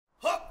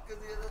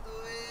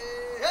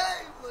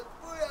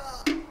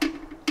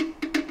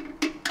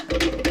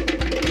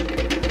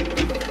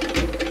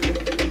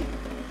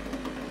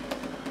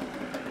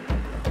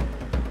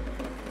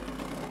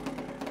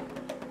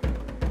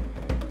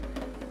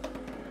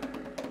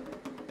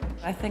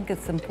I think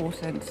it's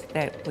important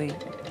that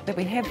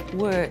we have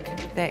work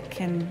that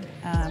can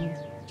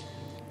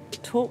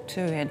talk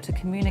to and to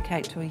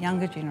communicate to a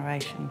younger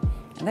generation,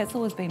 and that's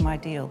always been my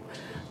deal.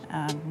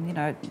 You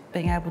know,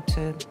 being able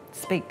to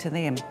speak to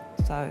them.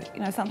 So, you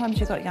know, sometimes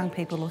you've got young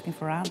people looking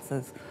for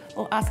answers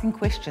or asking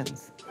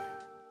questions.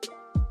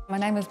 My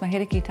name is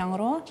Mahiriki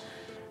Tangaroa.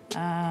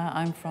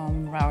 I'm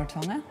from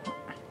Rarotonga.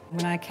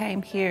 When I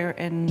came here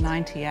in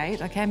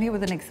 '98, I came here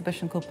with an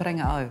exhibition called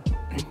Paringa'o,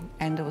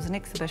 and it was an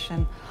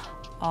exhibition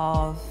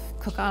of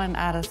Cook Island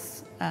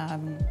artists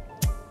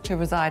who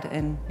reside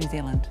in New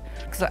Zealand.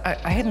 Because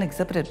I hadn't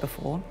exhibited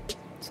before,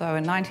 so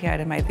in '98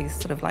 I made these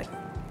sort of like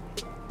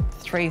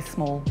 3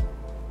 small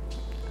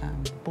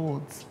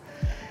boards,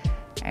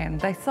 and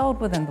they sold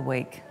within the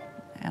week,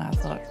 and I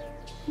thought,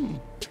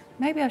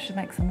 maybe I should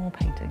make some more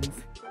paintings.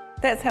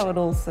 That's how it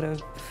all sort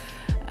of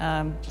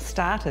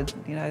started,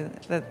 you know,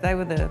 they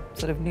were the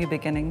sort of new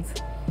beginnings.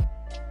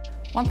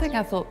 One thing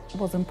I thought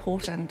was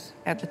important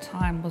at the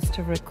time was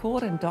to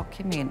record and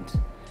document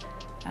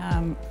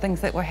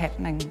things that were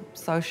happening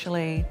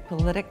socially,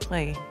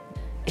 politically,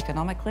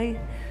 economically,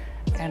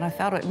 and I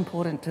felt it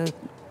important to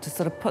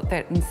sort of put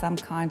that in some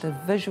kind of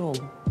visual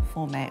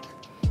format.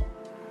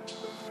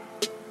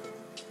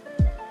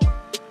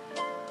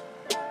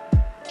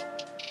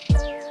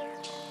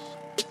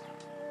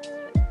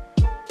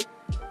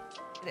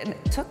 And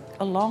it took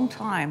a long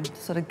time to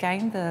sort of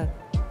gain the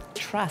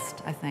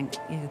trust, I think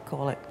you could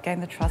call it, gain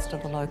the trust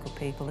of the local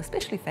people,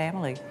 especially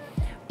family,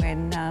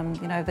 when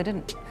you know, they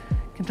didn't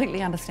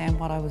completely understand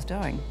what I was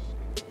doing.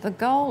 The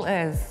goal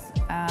is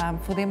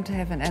for them to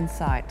have an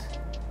insight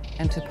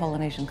into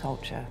Polynesian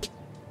culture,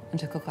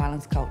 into Cook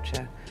Islands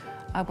culture.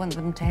 I want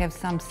them to have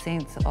some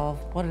sense of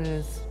what it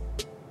is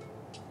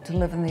to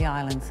live in the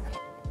islands.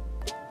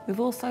 We've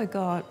also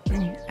got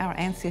our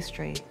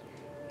ancestry.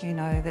 You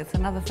know, that's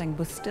another thing.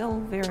 We're still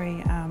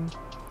very,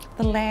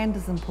 the land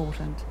is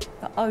important,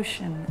 the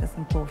ocean is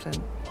important.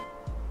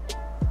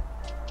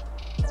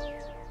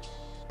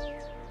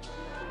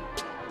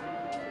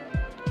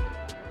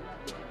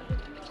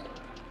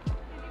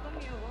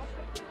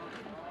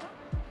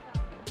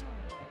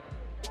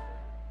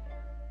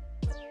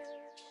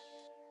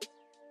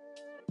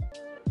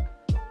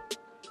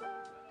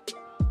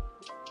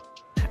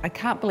 I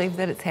can't believe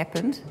that it's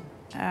happened.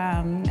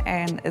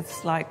 And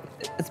it's like,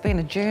 it's been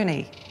a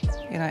journey,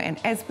 you know, and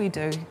as we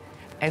do,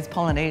 as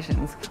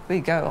Polynesians, we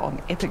go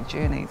on epic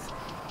journeys.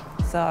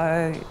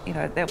 So, you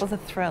know, that was a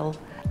thrill.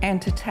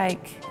 And to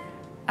take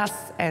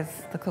us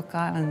as the Cook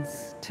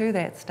Islands to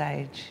that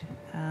stage,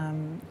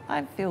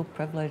 I feel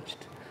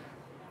privileged.